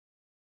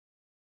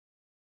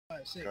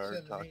5, 6, Guard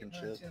 7, 8, talking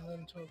 9, shit. 10,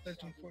 11, 12,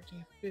 13,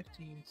 14,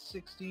 15,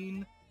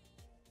 16,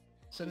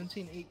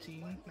 17,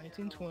 18,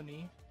 19,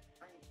 20,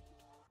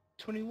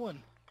 21.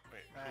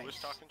 Wait, Nice. who was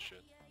talking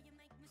shit?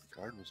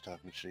 Guard was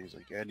talking shit. He's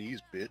like, at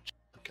ease, bitch.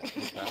 Got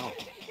me down.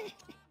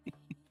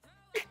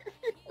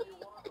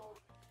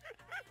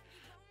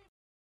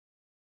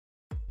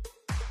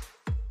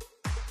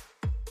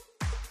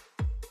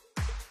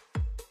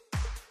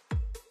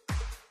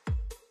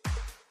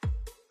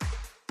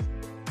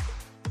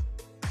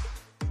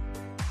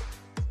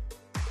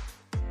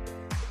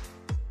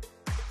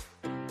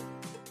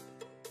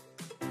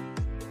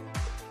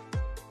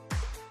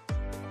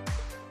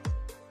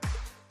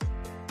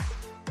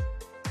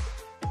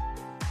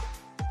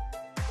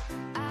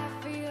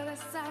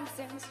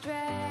 Something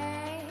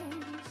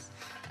strange,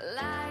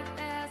 like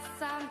there's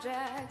some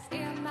drugs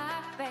in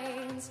my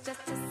veins.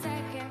 Just a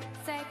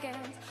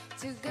second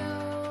to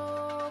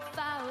go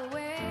far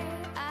away.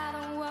 I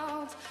don't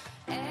want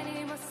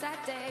any more sad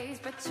days,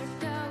 but you're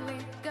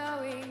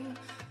going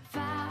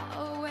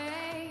far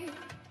away.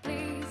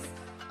 Please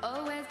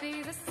always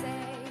be the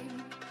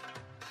same.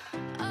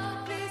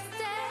 Oh, please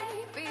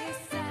stay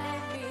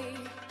beside me,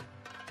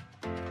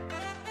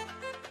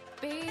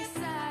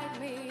 beside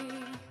me.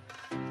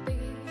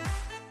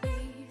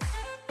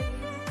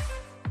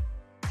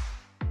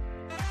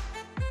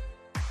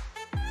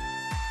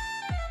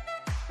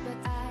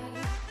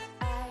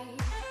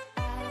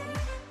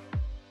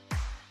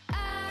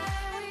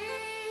 I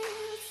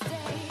will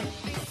stay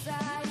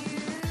beside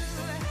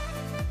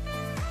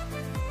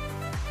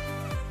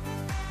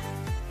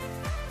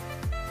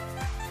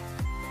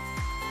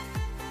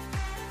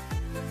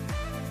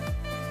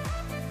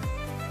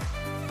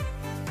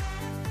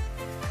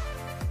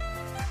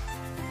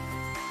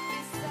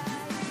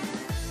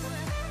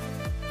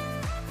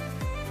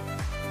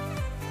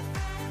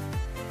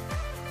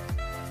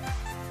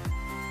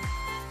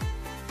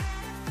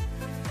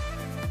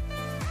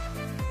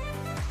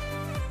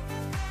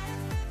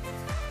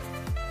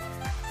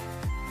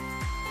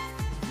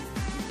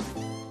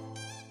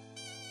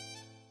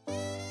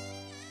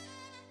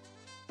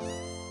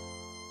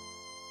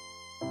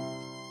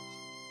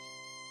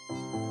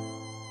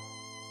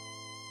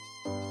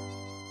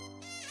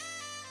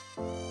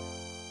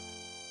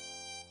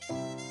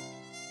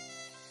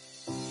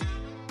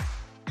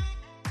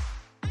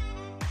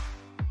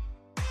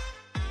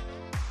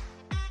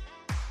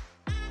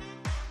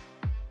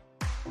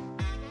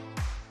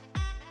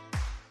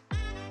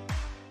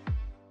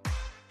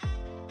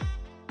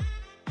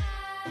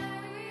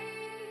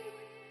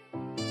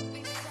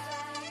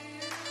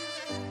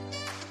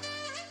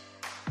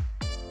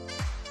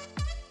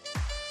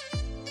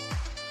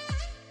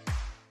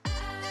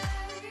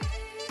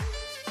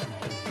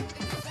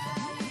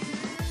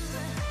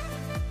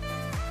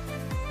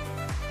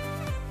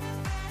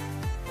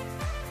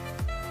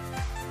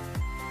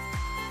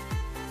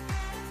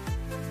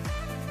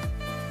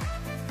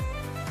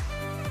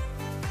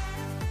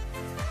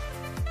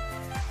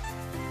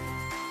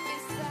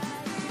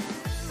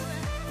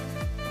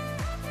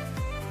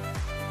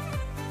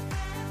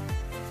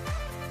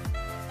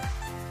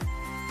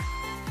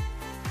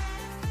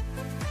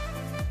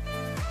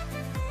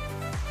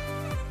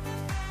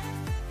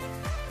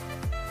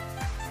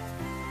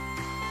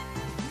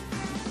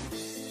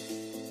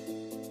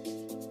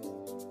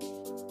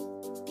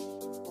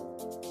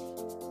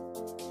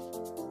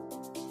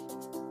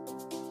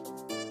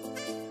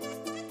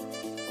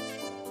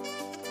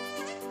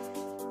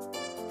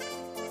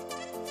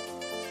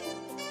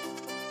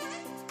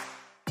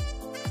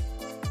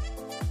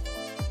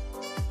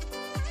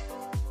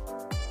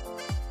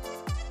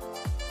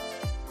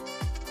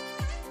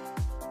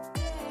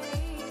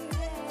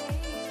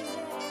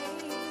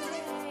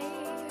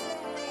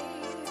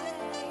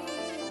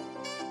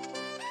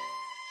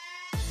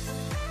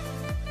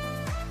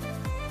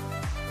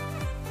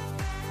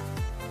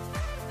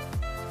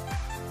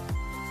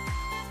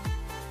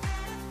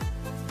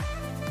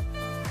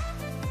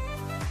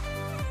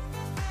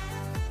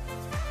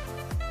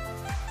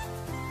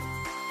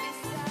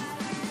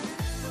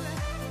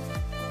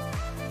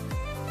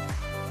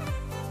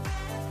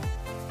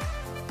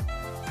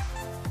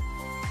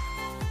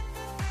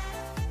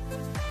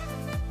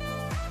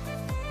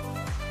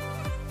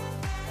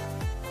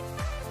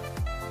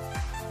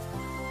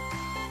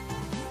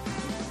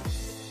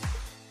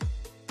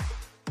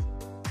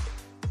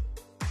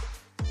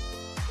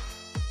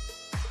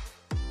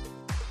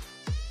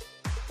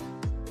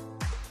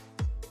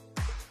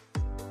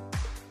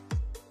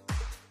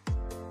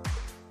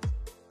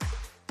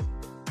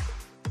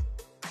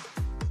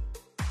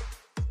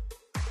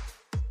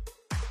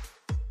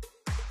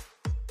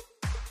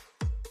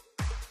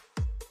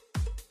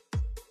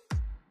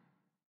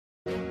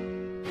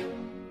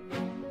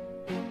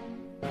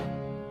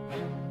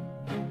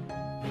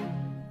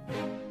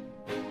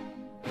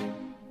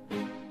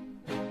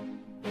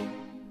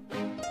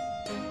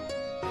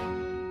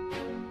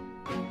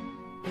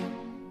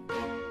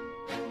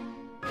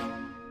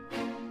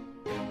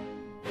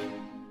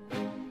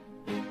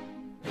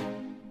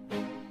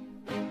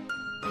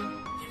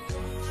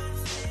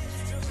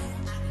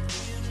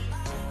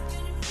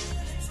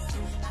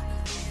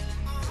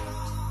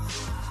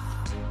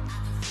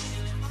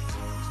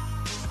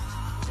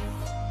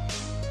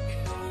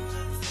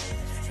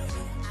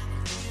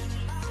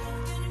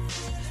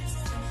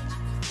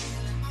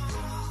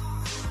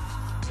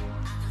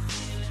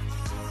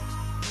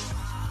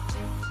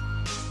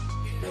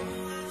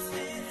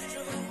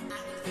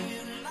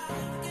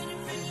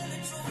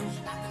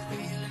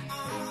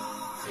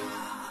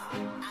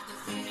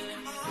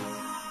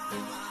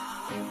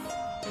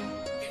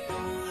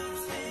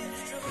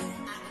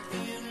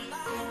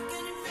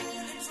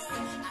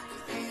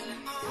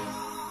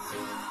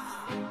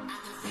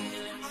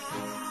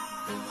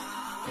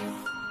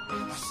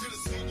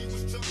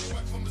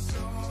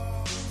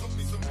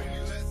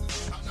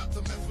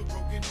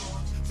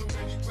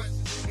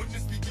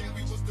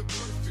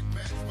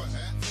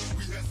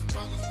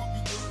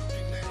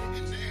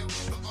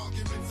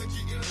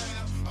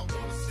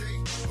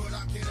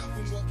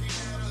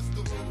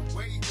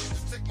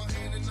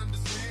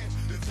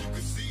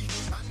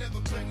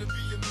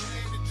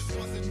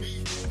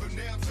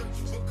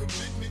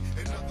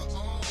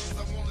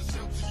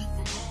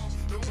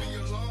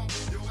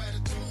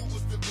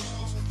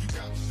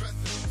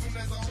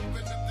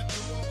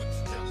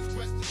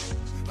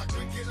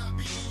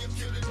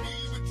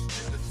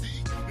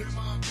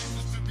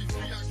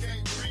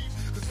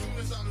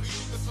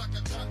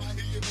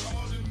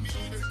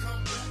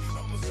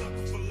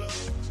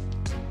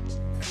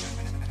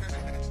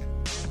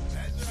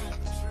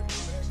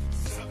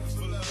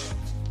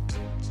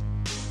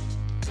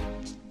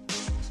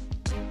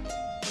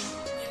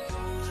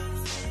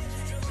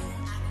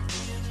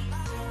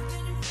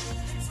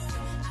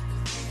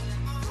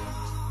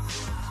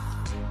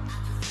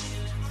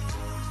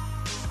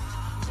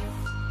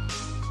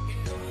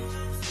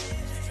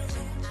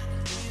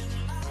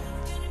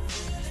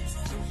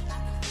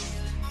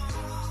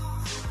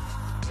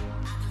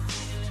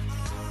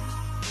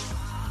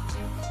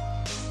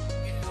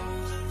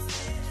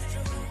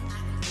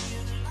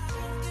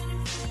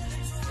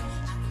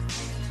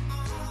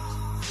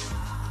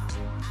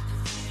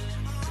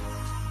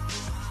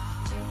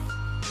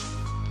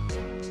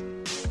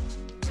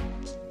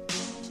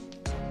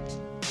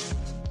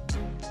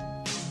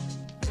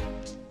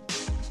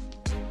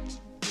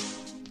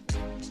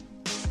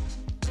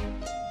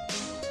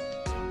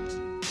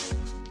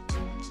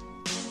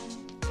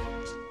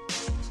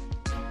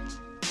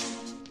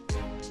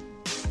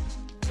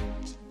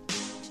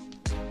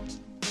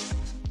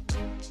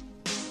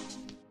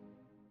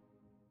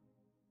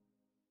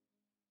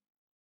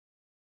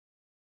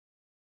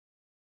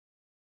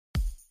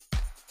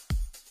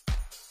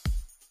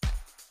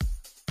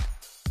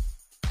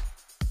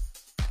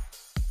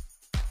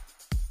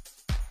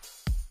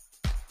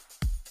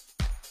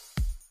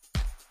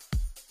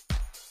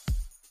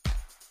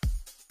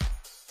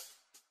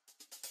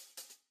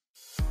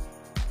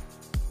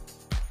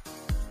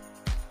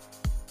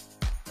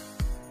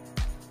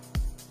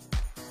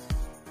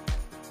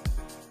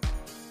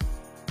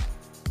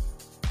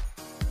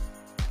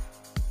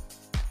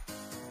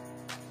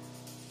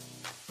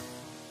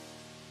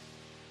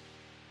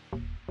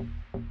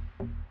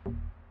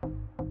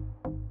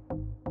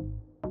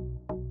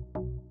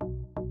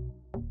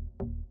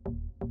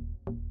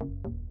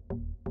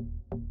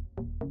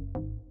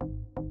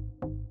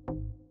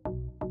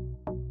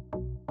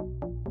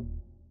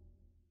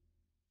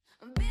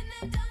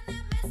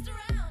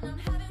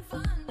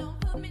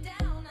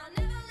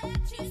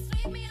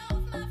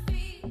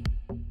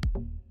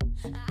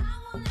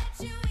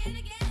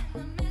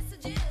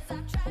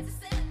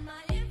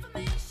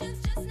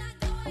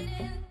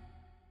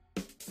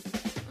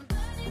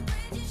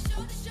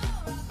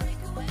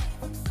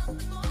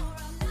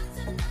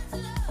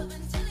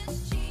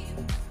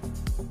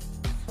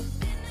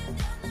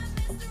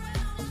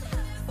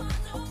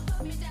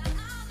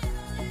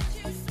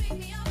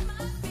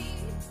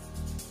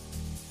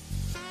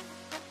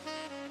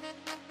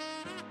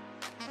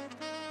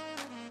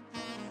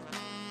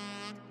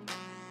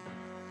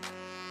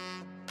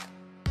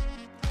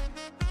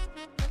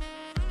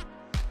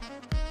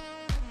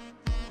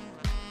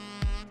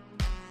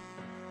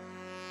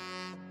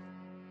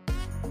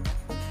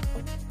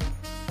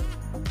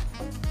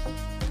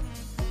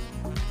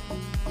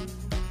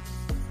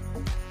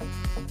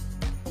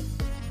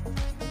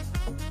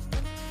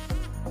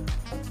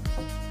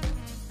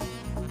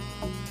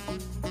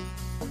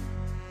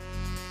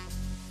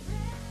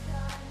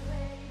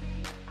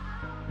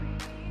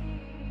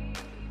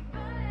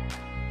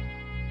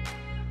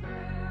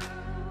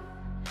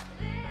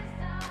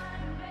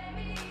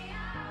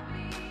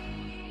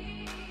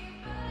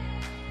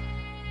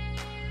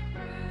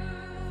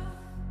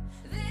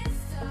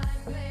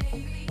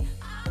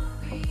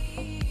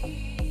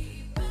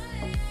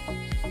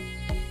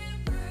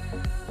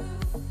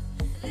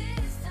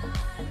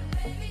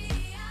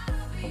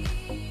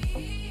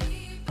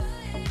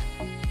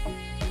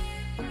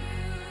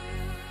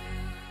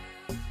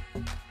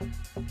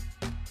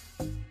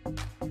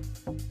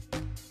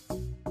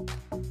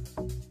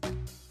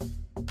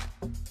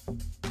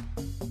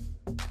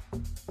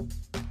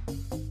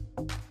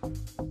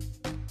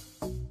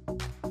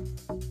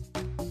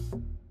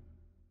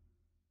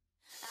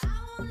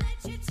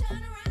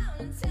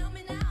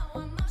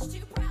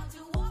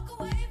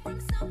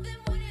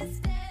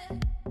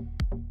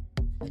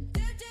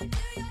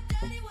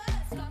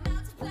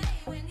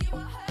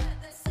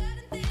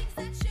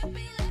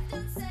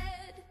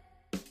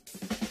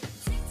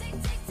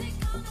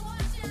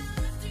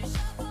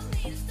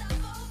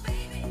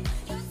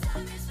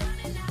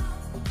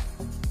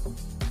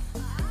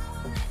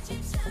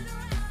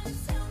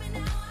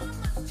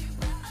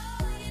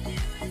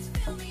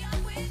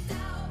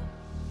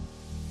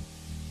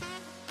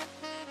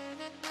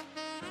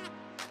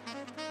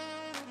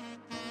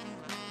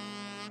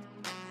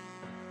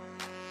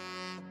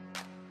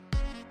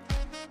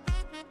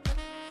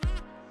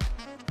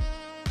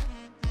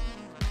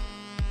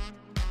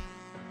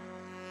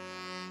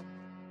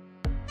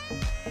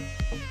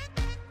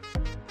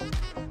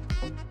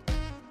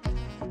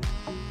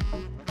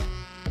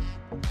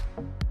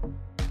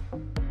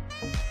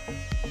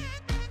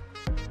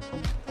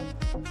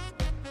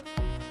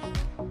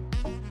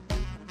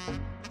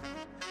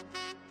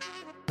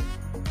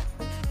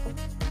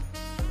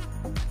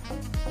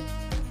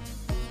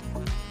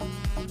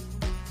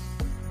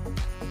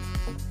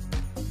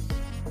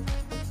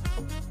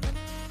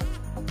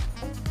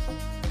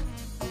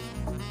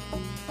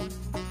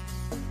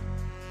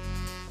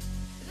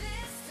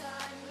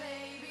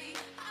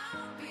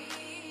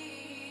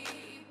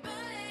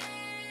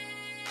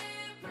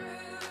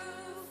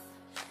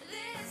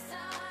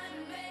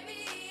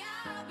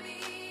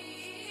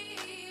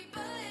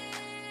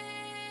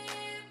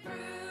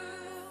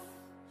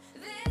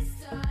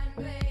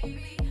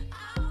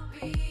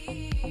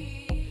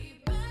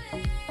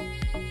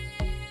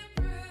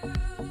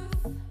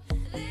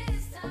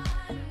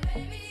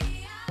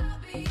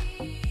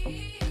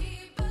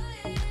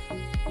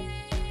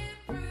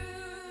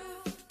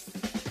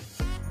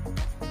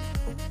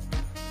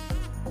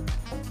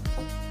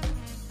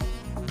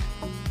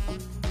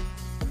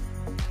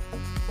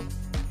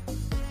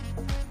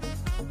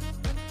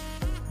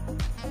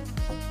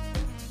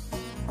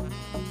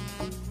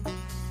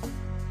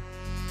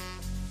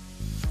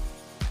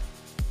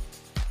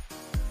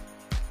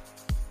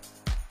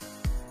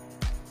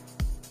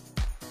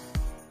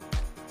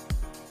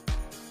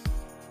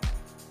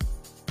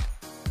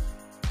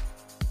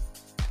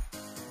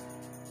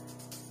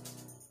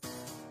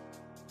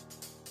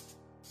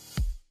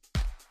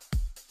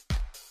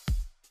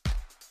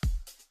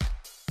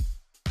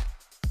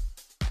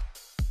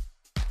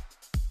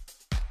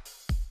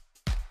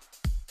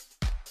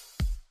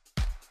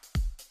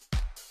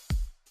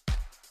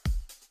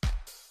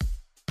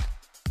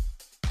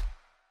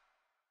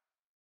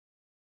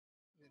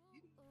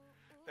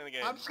Then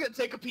again, I'm just gonna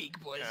take a peek,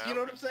 boys. yeah, You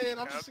know what I'm saying?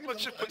 I'm just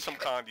let's just put some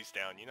condies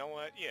down. You know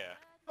what? Yeah.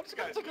 I'm just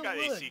gonna take a got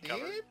look, AC dude.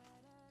 covered.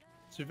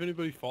 See if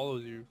anybody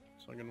follows you,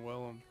 so I can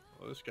well them.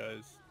 Oh, this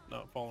guy's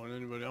not following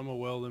anybody. I'm gonna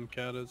well them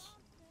catas.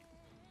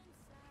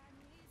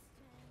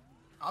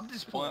 I'm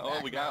just pulling Oh,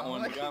 back we got now,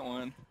 one. like- We got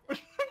one.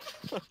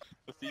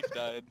 The thief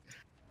died.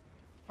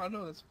 I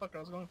know that's the fuck I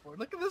was going for.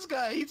 Look at this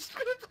guy. He's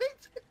gonna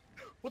take.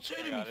 What's your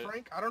Got name, it.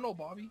 Frank? I don't know,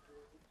 Bobby.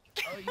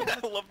 I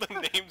love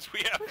the names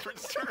we have for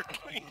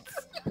Zerglings.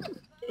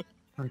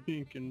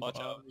 Frank and Watch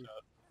out. Bobby.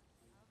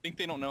 I think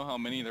they don't know how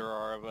many there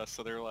are of us,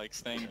 so they're like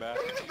staying back.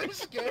 I'm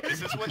scared.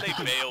 This is when they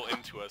bail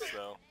into us,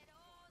 though.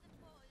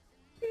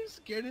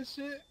 scared as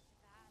shit.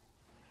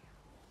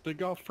 They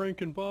got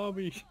Frank and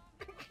Bobby.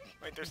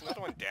 Wait, there's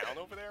another one down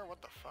over there?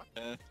 What the fuck?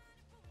 I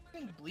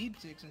think bleed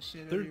ticks and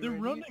shit. They're already.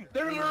 running.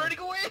 They're already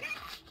going.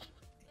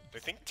 I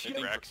think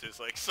T-Rex is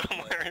like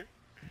somewhere.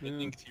 I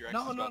think T-Rex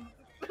No, is no. about...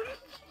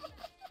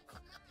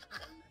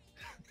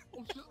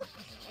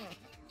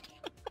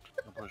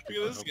 Look at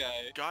this guy.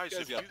 Guys, This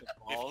if guy's you, got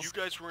the balls. if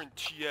you guys were in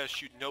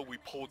TS, you'd know we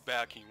pulled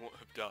back and you won't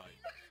have died.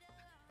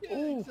 Yeah,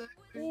 Oh,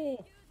 exactly.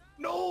 oh,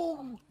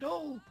 No,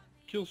 no.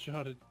 kill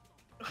shotted.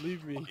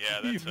 Leave me. Yeah,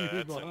 Leave that's a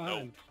me nope.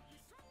 behind.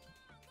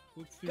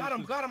 Let's see Got what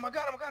him, got him, I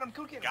got him.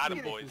 Go get him. Got go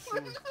him, get boys.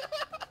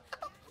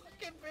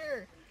 Get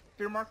Bear.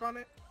 Fear mark on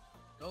it.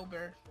 Go,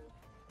 Bear.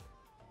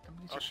 Come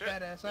get Oh your shit,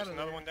 fat ass there's out of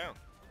another there. one down.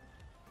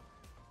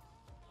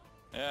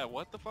 Yeah,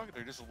 what the fuck?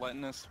 They're just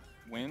letting us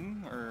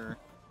win, or...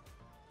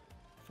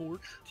 14.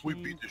 We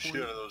beat the shit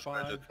out of those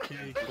guys.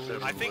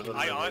 5K I think, Well,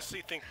 I then-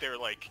 honestly think they're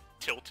like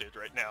tilted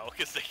right now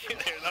because they're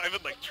not even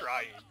like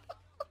trying.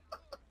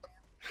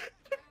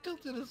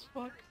 Tilted as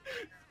fuck.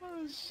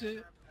 Oh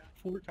shit.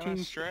 14 kind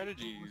of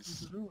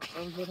strategies?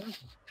 How does that happen?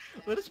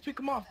 Let us pick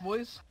them off,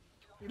 boys.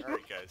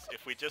 Alright guys,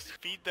 if we just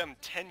feed them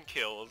 10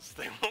 kills,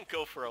 they won't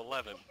go for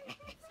 11.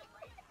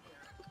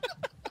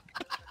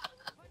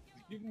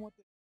 Give 'em what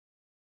they